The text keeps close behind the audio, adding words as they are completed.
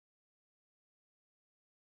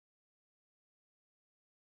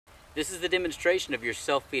This is the demonstration of your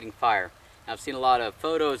self-feeding fire. Now, I've seen a lot of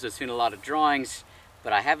photos, I've seen a lot of drawings,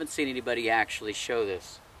 but I haven't seen anybody actually show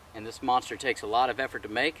this. And this monster takes a lot of effort to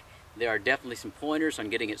make. There are definitely some pointers on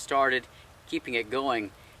getting it started, keeping it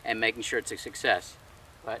going, and making sure it's a success.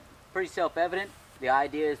 But pretty self-evident. The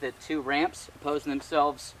idea is that two ramps opposing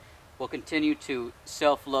themselves will continue to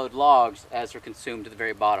self-load logs as they're consumed to the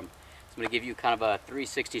very bottom. So I'm going to give you kind of a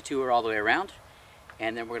 360 tour all the way around,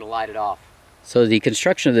 and then we're going to light it off. So the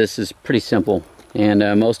construction of this is pretty simple,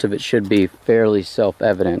 and most of it should be fairly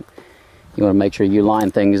self-evident. You want to make sure you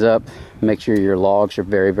line things up, make sure your logs are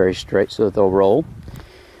very, very straight so that they'll roll.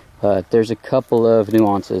 But there's a couple of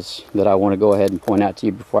nuances that I want to go ahead and point out to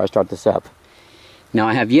you before I start this up. Now,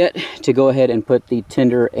 I have yet to go ahead and put the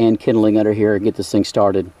tinder and kindling under here and get this thing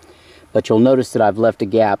started. But you'll notice that I've left a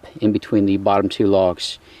gap in between the bottom two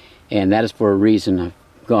logs. And that is for a reason. I've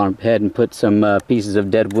gone ahead and put some pieces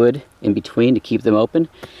of dead wood in between to keep them open.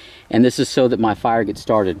 And this is so that my fire gets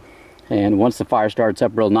started. And once the fire starts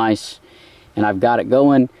up real nice and I've got it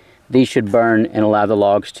going, these should burn and allow the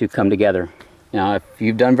logs to come together. Now, if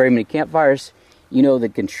you've done very many campfires, you know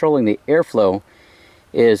that controlling the airflow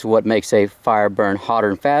is what makes a fire burn hotter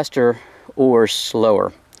and faster or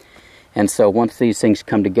slower. And so once these things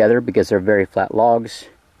come together, because they're very flat logs,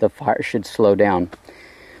 the fire should slow down.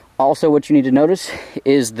 Also, what you need to notice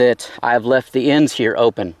is that I've left the ends here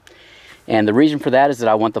open. And the reason for that is that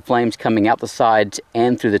I want the flames coming out the sides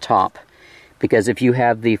and through the top. Because if you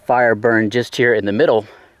have the fire burn just here in the middle,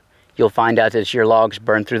 you'll find out that your logs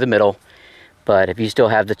burn through the middle. But if you still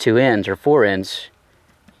have the two ends or four ends,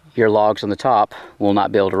 your logs on the top will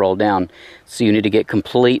not be able to roll down. So you need to get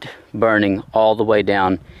complete burning all the way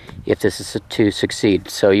down if this is to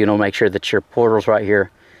succeed. So you know, make sure that your portals right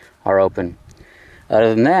here are open.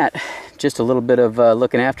 Other than that, just a little bit of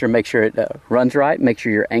looking after, make sure it runs right, make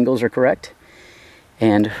sure your angles are correct,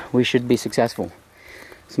 and we should be successful.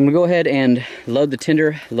 So I'm gonna go ahead and load the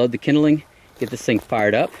tinder, load the kindling, get this thing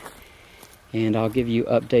fired up, and I'll give you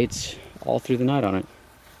updates all through the night on it.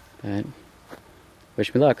 But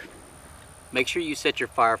wish me luck. Make sure you set your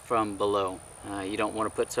fire from below. You don't want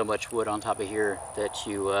to put so much wood on top of here that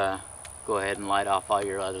you go ahead and light off all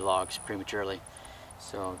your other logs prematurely.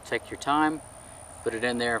 So take your time, put it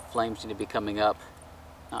in there. Flames need to be coming up,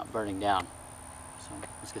 not burning down. So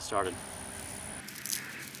let's get started.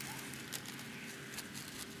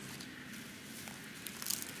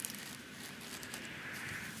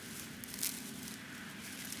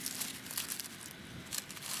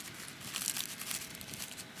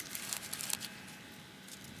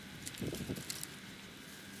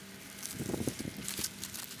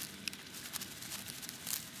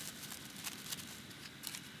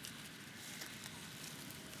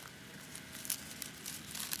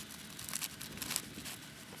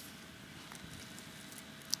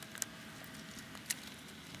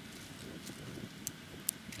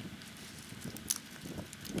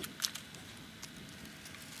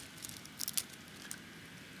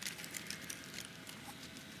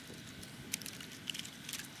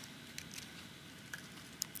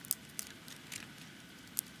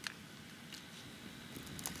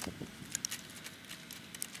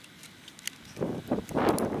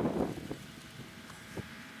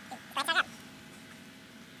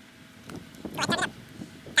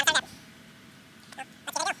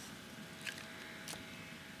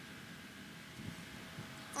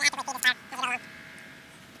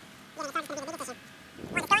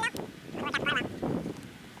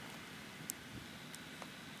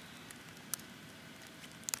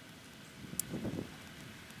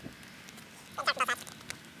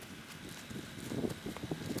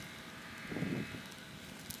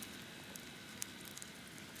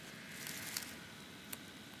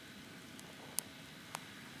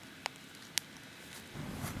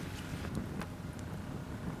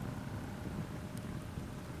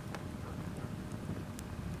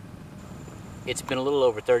 It's been a little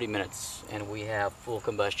over 30 minutes and we have full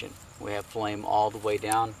combustion. We have flame all the way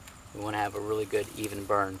down. We want to have a really good even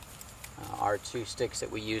burn. Our two sticks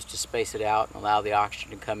that we use to space it out and allow the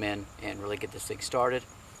oxygen to come in and really get this thing started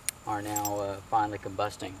are now finally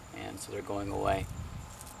combusting, and so they're going away.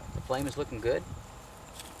 The flame is looking good.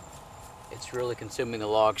 It's really consuming the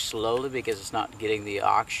log slowly because it's not getting the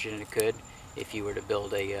oxygen it could if you were to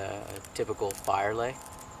build a typical fire lay.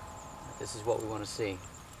 This is what we want to see.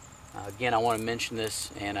 Again, I want to mention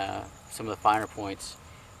this and some of the finer points.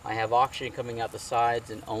 I have oxygen coming out the sides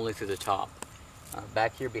and only through the top.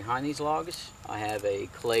 Back here behind these logs, I have a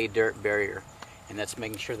clay dirt barrier, and that's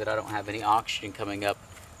making sure that I don't have any oxygen coming up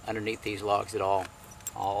underneath these logs at all.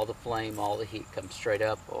 All the flame, all the heat comes straight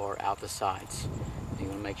up or out the sides. You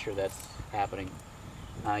want to make sure that's happening.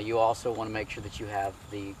 You also want to make sure that you have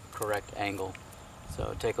the correct angle.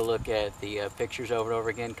 So take a look at the pictures over and over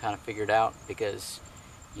again, kind of figure it out, because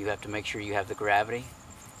you have to make sure you have the gravity,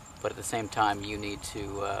 but at the same time you need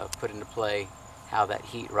to put into play how that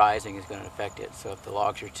heat rising is going to affect it. So if the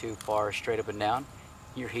logs are too far straight up and down,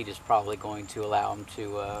 your heat is probably going to allow them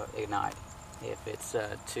to ignite. If it's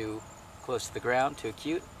too close to the ground, too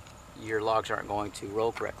acute, your logs aren't going to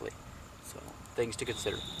roll correctly. So things to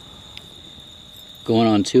consider. Going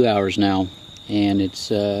on 2 hours now, and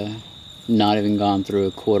it's not even gone through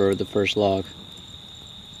a quarter of the first log.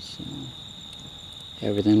 So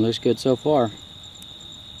everything looks good so far.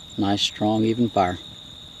 Nice, strong, even fire.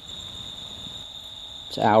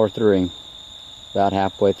 It's hour 3, about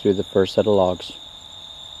halfway through the first set of logs.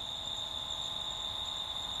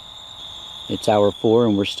 It's hour 4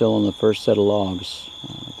 and we're still on the first set of logs.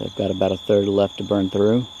 They've got about a third left to burn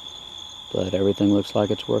through, but everything looks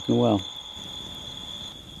like it's working well.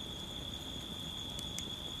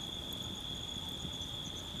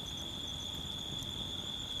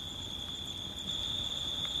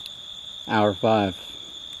 Hour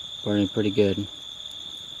 5, burning pretty good.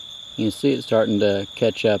 You can see it's starting to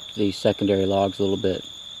catch up the secondary logs a little bit.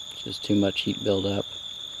 Just too much heat buildup,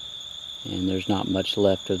 and there's not much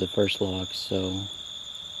left of the first log, so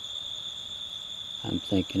I'm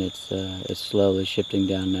thinking it's slowly shifting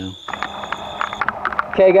down now.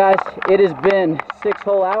 Okay guys, it has been 6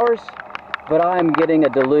 whole hours, but I'm getting a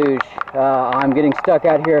deluge. I'm getting stuck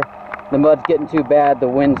out here. The mud's getting too bad, the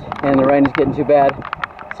wind and the rain is getting too bad,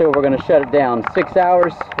 so we're going to shut it down. 6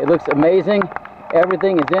 hours, it looks amazing.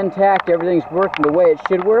 Everything is intact, everything's working the way it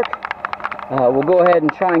should work. We'll go ahead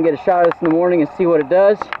and try and get a shot of this in the morning and see what it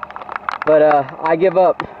does. But I give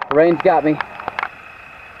up. The rain's got me.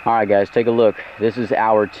 Alright guys, take a look. This is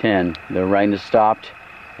hour 10. The rain has stopped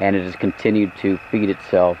and it has continued to feed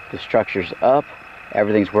itself. The structure's up.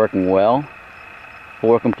 Everything's working well.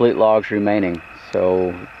 4 complete logs remaining.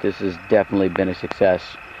 So this has definitely been a success.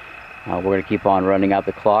 We're going to keep on running out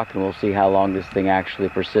the clock and we'll see how long this thing actually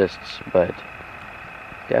persists. But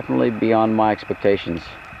definitely beyond my expectations.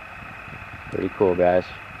 Pretty cool, guys.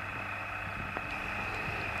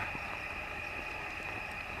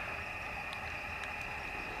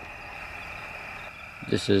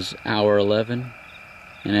 This is hour 11,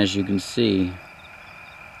 and as you can see,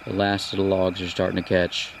 the last of the logs are starting to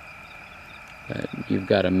catch. But you've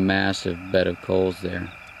got a massive bed of coals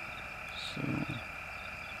there. So,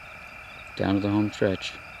 down to the home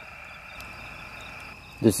stretch.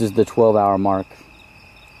 This is the 12-hour mark.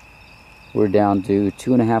 We're down to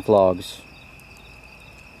 2.5 logs.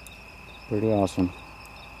 Pretty awesome.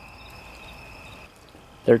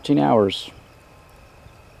 13 hours.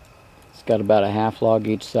 It's got about a half log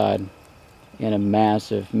each side and a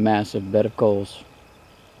massive, massive bed of coals.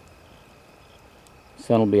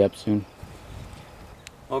 Sun will be up soon.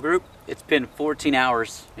 Well, group, it's been 14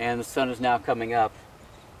 hours and the sun is now coming up.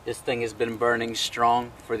 This thing has been burning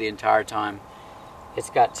strong for the entire time.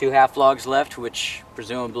 It's got 2 half logs left, which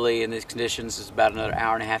presumably in these conditions is about another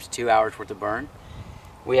 1.5 to 2 hours worth of burn.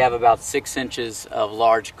 We have about 6 inches of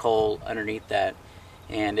large coal underneath that,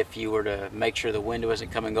 and if you were to make sure the wind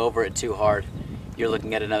wasn't coming over it too hard, you're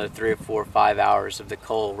looking at another 3 or 4 or 5 hours of the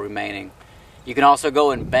coal remaining. You can also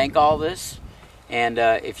go and bank all this, and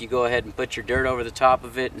if you go ahead and put your dirt over the top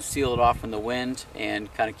of it and seal it off from the wind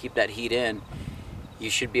and kind of keep that heat in, you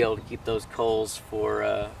should be able to keep those coals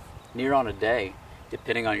for near on a day,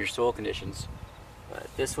 depending on your soil conditions. But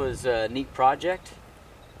this was a neat project.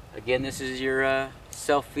 Again, this is your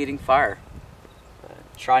self-feeding fire.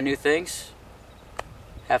 Try new things,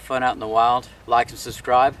 have fun out in the wild, like and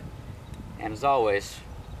subscribe, and as always,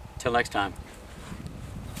 till next time.